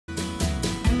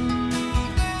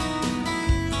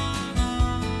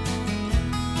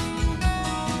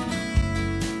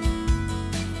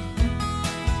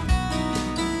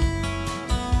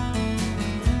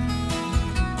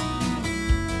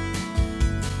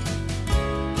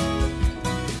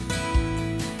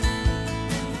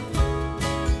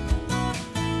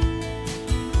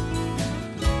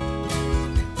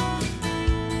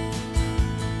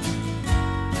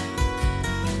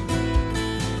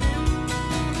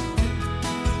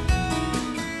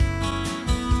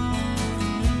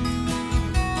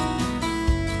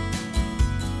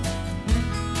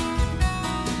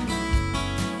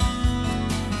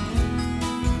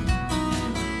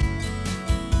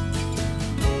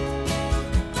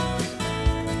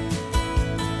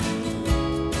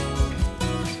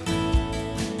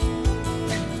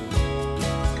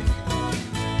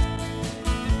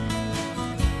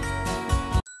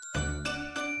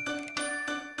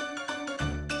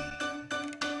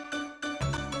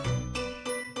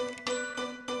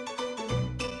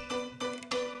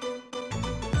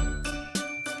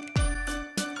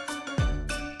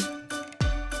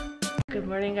Good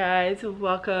morning, guys.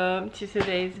 Welcome to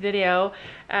today's video.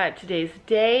 Today's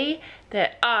day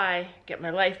that I get my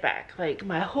life back. Like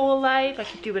my whole life, I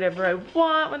can do whatever I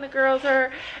want when the girls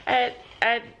are at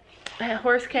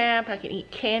horse camp. I can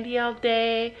eat candy all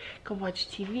day, I can watch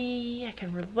TV, I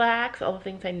can relax, all the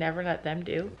things I never let them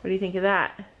do. What do you think of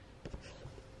that?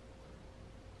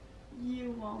 You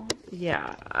won't.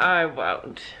 Yeah, I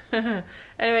won't.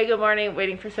 Anyway, good morning.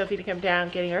 Waiting for Sophie to come down,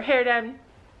 getting her hair done,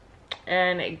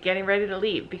 and getting ready to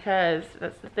leave, because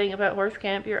that's the thing about horse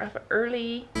camp, you're up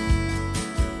early.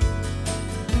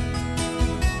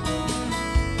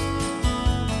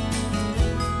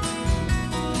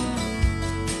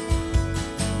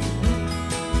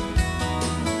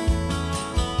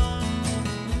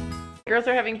 Girls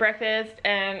are having breakfast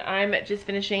and I'm just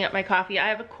finishing up my coffee. I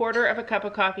have a quarter of a cup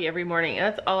of coffee every morning,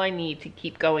 and that's all I need to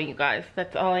keep going, you guys.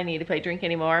 That's all I need. If I drink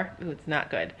any more, ooh, it's not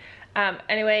good.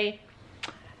 Anyway,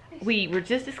 we were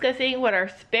just discussing what our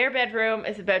spare bedroom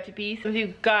is about to be. Some of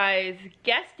you guys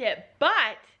guessed it,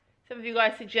 but some of you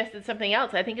guys suggested something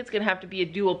else. I think it's gonna have to be a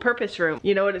dual purpose room.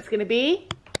 You know what it's gonna be?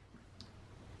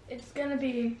 It's gonna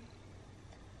be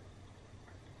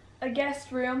a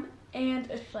guest room and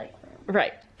a flight room.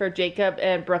 Right, for Jacob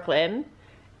and Brooklyn,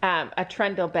 a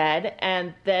trundle bed,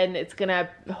 and then it's gonna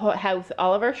house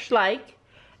all of our schleich.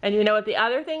 And you know what the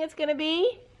other thing it's gonna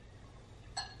be?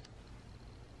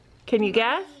 Can you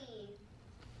guess?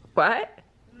 What?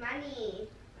 Money.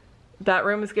 That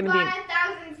room is gonna be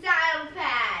 1,000 saddle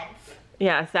pads.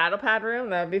 Yeah, a saddle pad room.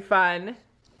 That would be fun.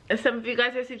 Some of you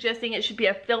guys are suggesting it should be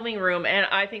a filming room, and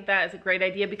I think that is a great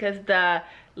idea because the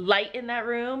light in that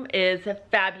room is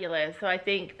fabulous. So I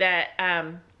think that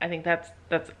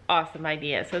that's awesome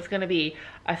idea. So it's going to be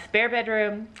a spare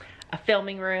bedroom, a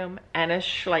filming room, and a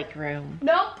schleich room.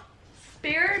 Nope.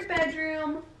 Spare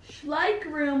bedroom, schleich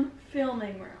room,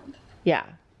 filming room. Yeah,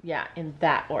 in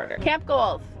that order. Camp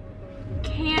goals.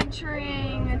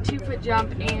 Cantering, a 2-foot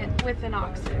jump, and with an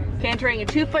oxer. Cantering, a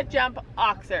 2-foot jump,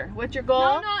 oxer. What's your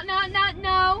goal?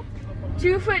 No.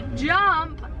 2-foot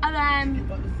jump, and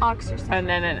then oxer. And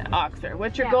then an oxer.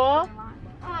 What's your goal?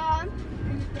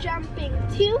 Jumping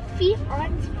 2 feet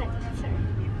on Spencer.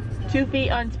 2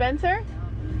 feet on Spencer?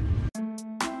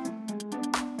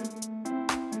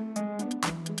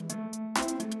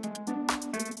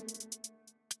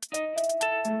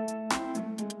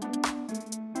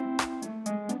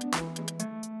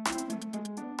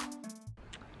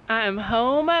 I'm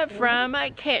home from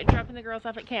camp, dropping the girls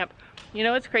off at camp. You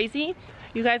know what's crazy?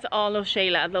 You guys all know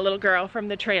Shayla, the little girl from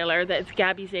the trailer that's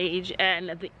Gabby's age and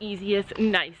the easiest,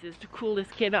 nicest,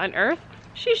 coolest kid on earth.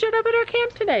 She showed up at our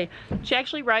camp today. She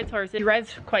actually rides horses. She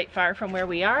rides quite far from where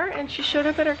we are, and she showed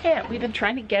up at our camp. We've been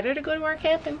trying to get her to go to our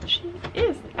camp, and she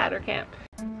is at our camp.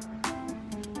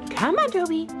 Come on,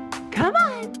 Toby. Come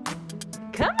on.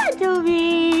 Come on,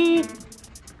 Toby.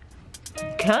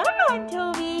 Come on,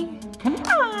 Toby. Come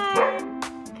on.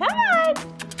 Come on.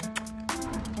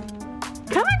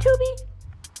 Come on, Toby.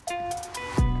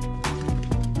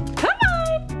 Come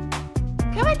on.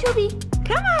 Come on, Toby.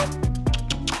 Come on.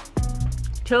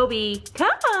 Toby, come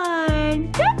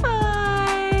on. Come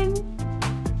on.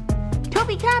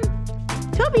 Toby, come.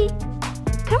 Toby.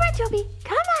 Come on, Toby.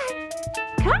 Come on.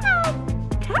 Come on.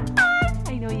 Come on.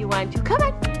 I know you want to. Come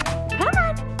on. Come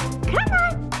on. Come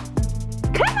on.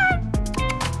 Come on.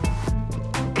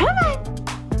 Come on.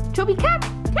 Toby, come.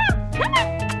 Come. Come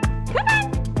on. Come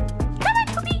on. Come on,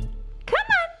 Toby. Come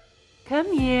on.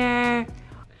 Come here.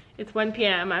 It's 1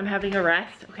 p.m. I'm having a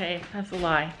rest. Okay, that's a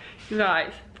lie. You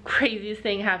guys, the craziest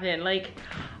thing happened. Like,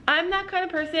 I'm that kind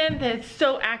of person that's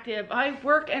so active. I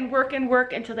work and work and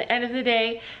work until the end of the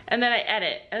day, and then I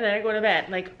edit, and then I go to bed.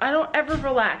 Like, I don't ever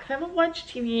relax. I haven't watched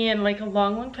TV in like a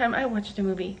long time. I watched a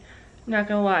movie. I'm not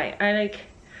gonna lie. I like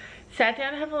sat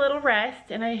down to have a little rest,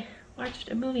 and I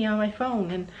watched a movie on my phone,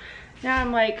 and now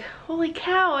I'm like, holy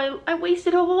cow, I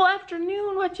wasted a whole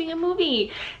afternoon watching a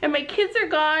movie, and my kids are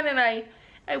gone, and I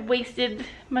wasted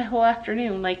my whole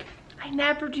afternoon. Like, I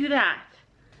never do that.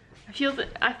 I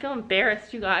feel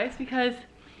embarrassed, you guys, because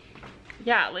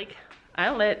yeah, like I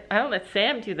don't let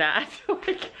Sam do that.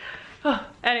 Like, oh,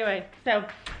 anyway, so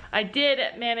I did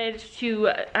manage to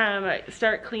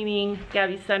start cleaning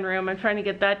Gabby's sunroom. I'm trying to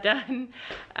get that done.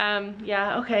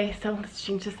 Yeah, okay, so let's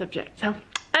change the subject. So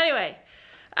anyway,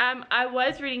 I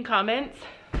was reading comments.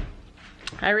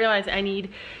 I realized I need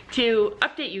to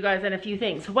update you guys on a few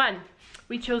things. One,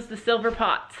 we chose the silver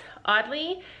pots.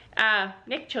 Oddly,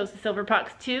 Nick chose the silver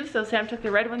pots too, so Sam took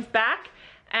the red ones back,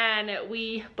 and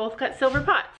we both got silver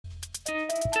pots.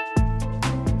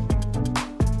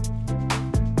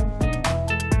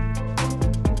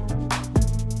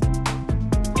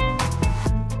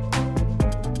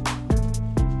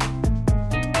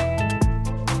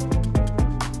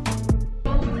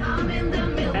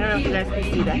 you guys can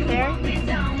see that there.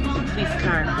 Police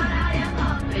car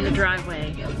in the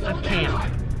driveway of camp.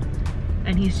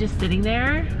 And he's just sitting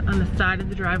there on the side of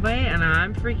the driveway, and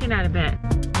I'm freaking out a bit.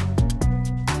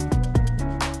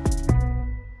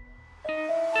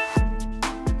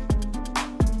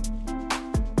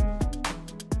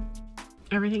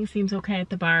 Everything seems okay at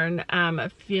the barn.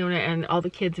 Fiona and all the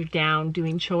kids are down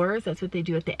doing chores. That's what they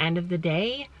do at the end of the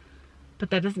day. But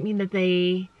that doesn't mean that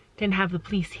they didn't have the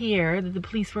police here, that the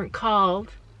police weren't called.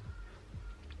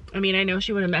 I mean, I know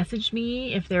she would have messaged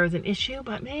me if there was an issue,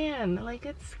 but man, like,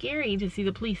 it's scary to see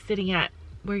the police sitting at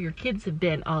where your kids have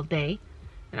been all day.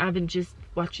 And I've been just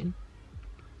watching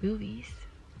movies.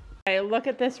 Okay, look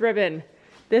at this ribbon.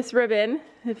 This ribbon,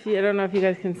 I don't know if you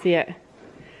guys can see it.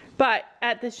 But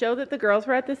at the show that the girls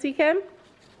were at this weekend,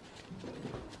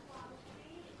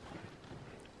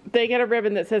 they get a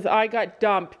ribbon that says, I got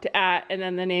dumped at, and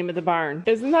then the name of the barn.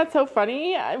 Isn't that so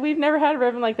funny? We've never had a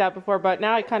ribbon like that before, but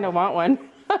now I kind of want one.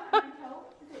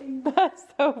 That's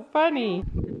so funny.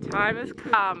 The time has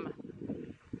come.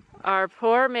 Our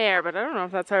poor mare, but I don't know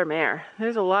if that's our mare.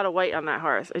 There's a lot of white on that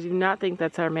horse. I do not think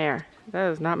that's our mare.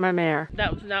 That is not my mare.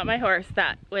 That was not my horse.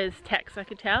 That was Tex. I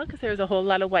could tell because there was a whole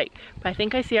lot of white. But I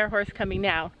think I see our horse coming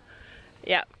now.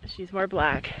 Yeah, she's more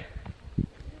black.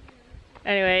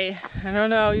 Anyway, I don't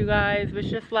know, you guys.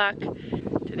 Wish us luck.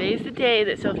 Today's the day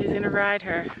that Sophie's gonna ride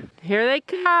her. Here they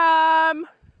come!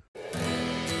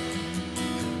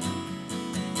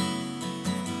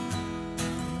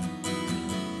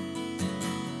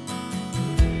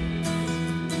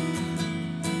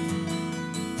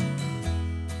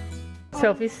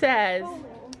 Sophie says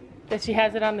that she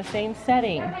has it on the same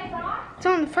setting. It's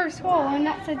on the first hole, and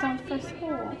that says on the first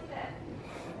hole.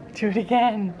 Do it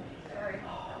again.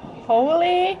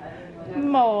 Holy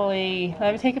moly.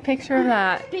 Let me take a picture of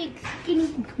that. Big skinny.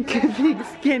 Big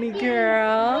skinny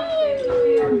girl.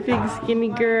 Big skinny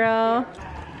girl.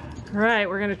 All right,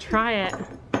 we're gonna try it.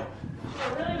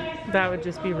 That would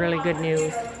just be really good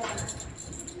news.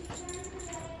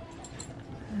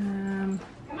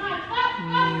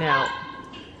 No.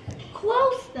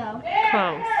 Close though.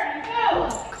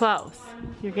 Close. Close.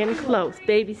 You're getting close.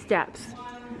 Baby steps.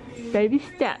 Baby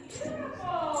steps.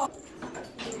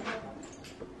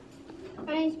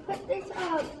 I need to put this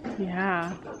up.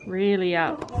 Yeah, really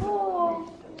up.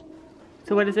 Oh.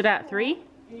 So what is it at? 3?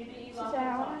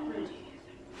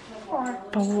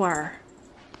 4.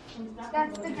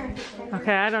 That's the girth.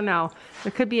 Okay, I don't know.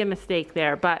 There could be a mistake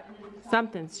there, but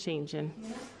something's changing.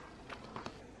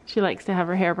 She likes to have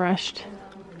her hair brushed.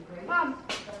 Mom,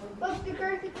 look, the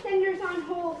girth extender's on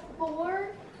hole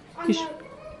 4 on the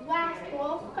last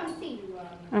hole. Come see.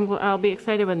 I'll be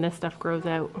excited when this stuff grows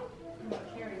out.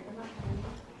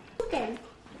 Okay.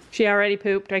 She already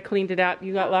pooped. I cleaned it up.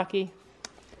 You got lucky.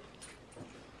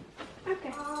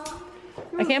 Okay.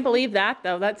 I can't believe that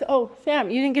though. That's, oh, Sam,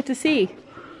 you didn't get to see.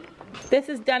 This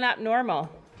is done up normal.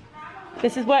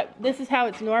 This is how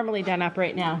it's normally done up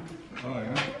right now. Oh,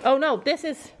 yeah? Oh no, this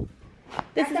is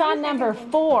on number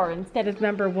 4 instead of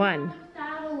number 1.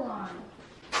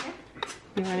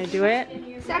 You want to do it?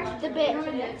 Accept the bit.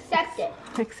 Accept it.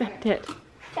 Accept it.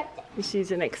 Accept it.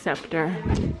 She's an acceptor.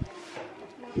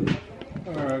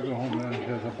 Alright, I'll go home then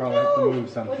because I'll probably have to move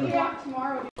something.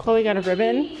 Chloe got a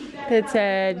ribbon that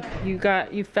said you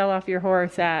fell off your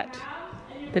horse at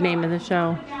the name of the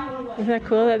show. Isn't that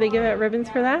cool that they give out ribbons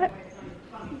for that?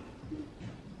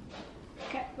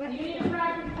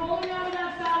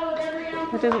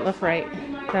 That doesn't look right,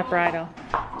 that bridle.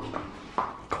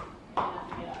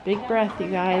 Big breath, you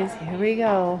guys. Here we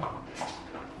go.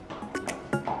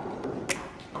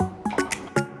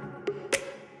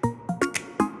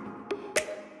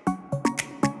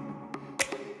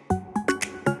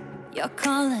 You're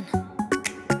calling,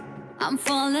 I'm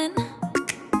falling.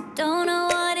 Don't know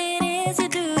what it is you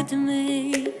do to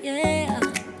me, yeah.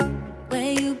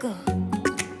 Where you go,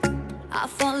 I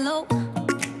follow.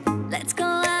 Let's go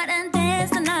out and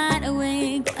dance the night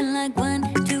away. Going like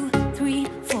 1, 2, 3,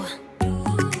 4,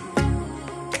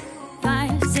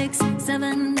 5, 6,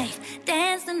 7, 8.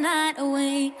 Dance the night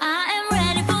away. I am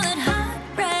ready for that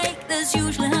heartbreak. That's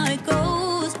usually how it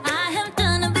goes. I have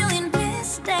done a billion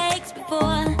mistakes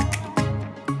before.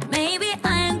 Maybe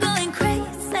I am going crazy.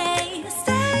 Say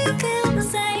you feel the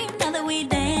same now that we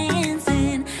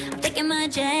dancing. I'm taking my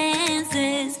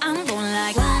chances. I'm going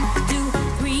like 1, 2,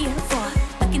 3, 4.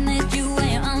 Looking at you when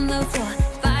you're on the floor.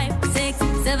 5, 6,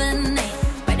 7,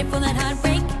 8. Ready for that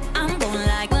heartbreak. I'm going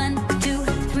like 1, 2,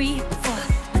 3, 4.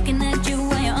 Looking at you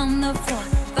when you're on the floor.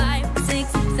 5,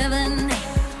 6, 7, 8.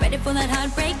 Ready for that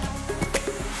heartbreak.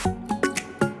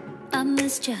 I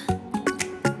missed you.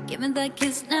 Give me that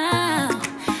kiss now.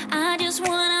 I just just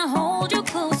wanna hold you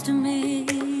close to me.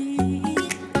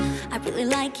 I really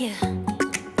like you.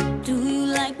 Do you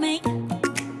like me?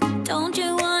 Don't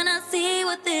you wanna see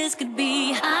what this could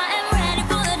be? I am ready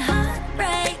for that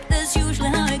heartbreak. That's usually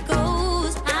how it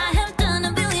goes. I have done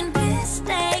a billion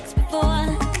mistakes before.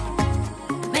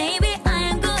 Maybe I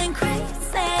am going crazy.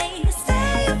 Say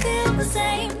you feel the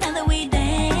same now that we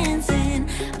dancing.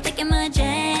 I'm taking my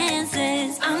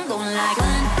chances. I'm going like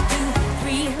 1, 2,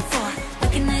 3, 4.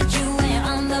 Looking at you when you're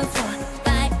on the floor.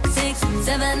 5, 6,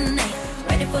 7, 8.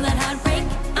 Ready for that heartbreak?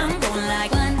 I'm going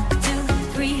like 1, 2,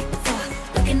 3, 4.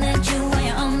 Looking at you when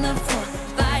you're on the floor.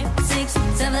 5, 6,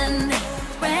 7, 8.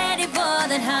 Ready for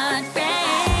that heartbreak?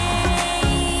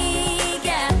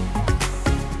 Yeah,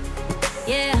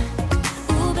 yeah.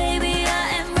 Ooh, baby, I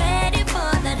am ready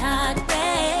for that heartbreak.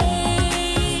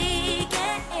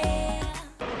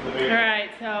 Yeah. All right,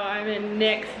 so I'm in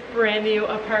Nick's brand new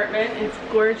apartment. It's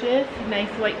gorgeous, nice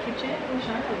white kitchen. I wish I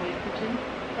had a white kitchen.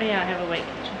 Oh yeah, I have a white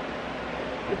kitchen.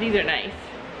 But these are nice.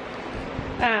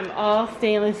 All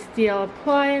stainless steel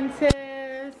appliances.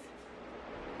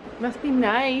 Must be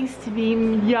nice to be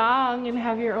young and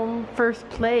have your own first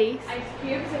place. Ice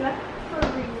cubes in the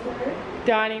freezer.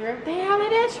 Dining room. They have a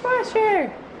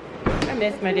dishwasher. I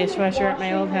miss my dishwasher at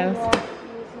my old house.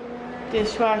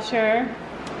 Dishwasher.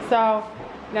 So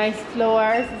nice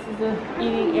floors. This is the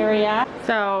eating area.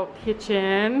 So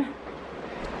kitchen.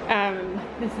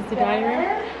 This is the dining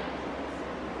room.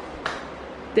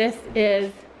 This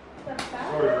is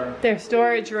their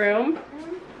storage room,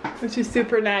 which is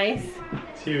super nice.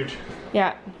 It's huge.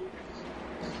 Yeah.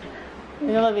 In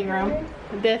the living room.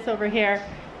 This over here,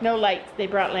 no lights. They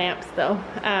brought lamps though.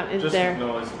 Is Just their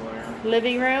no lights in the living room.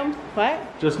 living room.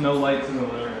 What? Just no lights in the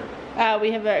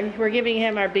living room. We're giving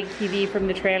him our big TV from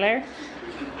the trailer.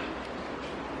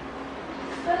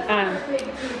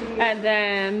 And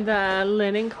then the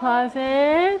linen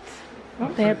closet.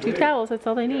 Oh, they have 2 towels. That's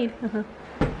all they need.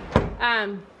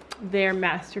 Their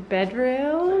master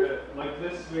bedroom. Like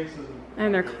this space is.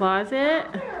 And their closet.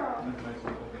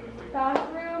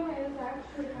 Bathroom is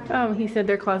actually kind of Oh, he said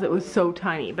their closet was so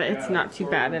tiny, but it's not too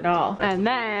bad at all. And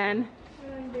then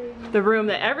the room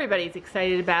that everybody's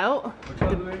excited about,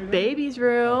 the baby's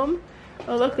room.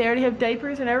 Oh look, they already have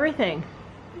diapers and everything.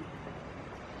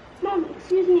 Mom,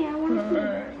 excuse me, I want to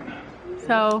see.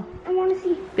 So, I want to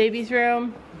see. baby's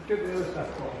room.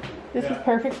 This is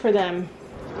perfect for them.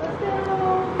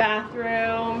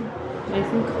 Bathroom,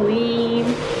 nice and clean.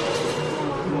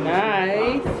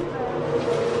 Nice.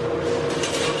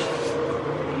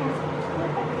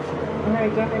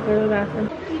 Alright, go ahead, go to the bathroom.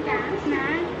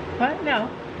 Mad? What? No.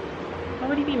 Why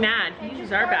would he be mad? He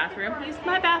uses our bathroom. He used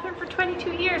my bathroom for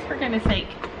 22 years, for goodness sake.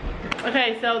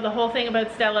 Okay, so the whole thing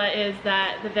about Stella is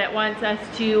that the vet wants us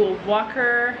to ride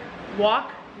her,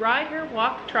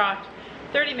 walk, trot,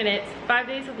 30 minutes, 5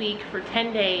 days a week for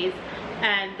 10 days,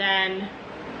 and then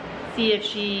see if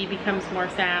she becomes more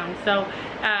sound. So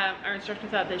our instructor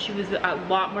thought that she was a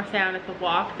lot more sound at the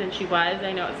walk than she was.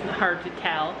 I know it's hard to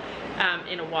tell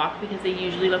in a walk because they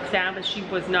usually look sound, but she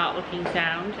was not looking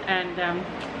sound, and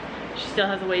she still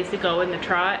has a ways to go in the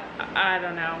trot. I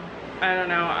don't know. I don't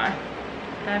know.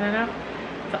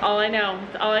 That's all I know.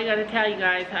 That's all I gotta tell you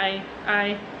guys.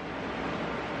 I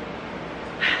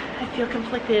feel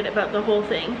conflicted about the whole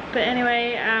thing. But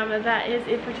anyway, that is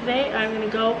it for today. I'm gonna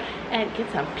go and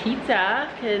get some pizza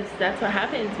because that's what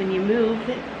happens when you move.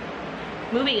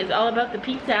 Moving is all about the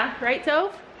pizza, right,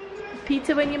 Soph?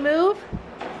 Pizza when you move.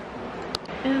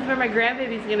 This is where my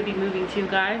grandbaby's gonna be moving to,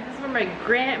 guys. This is where my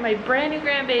brand new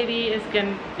grandbaby is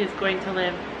going to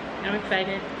live. I'm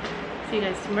excited. See you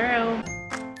guys tomorrow.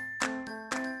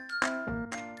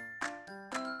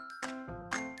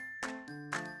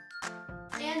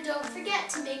 And don't forget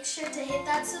to make sure to hit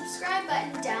that subscribe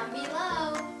button down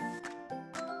below.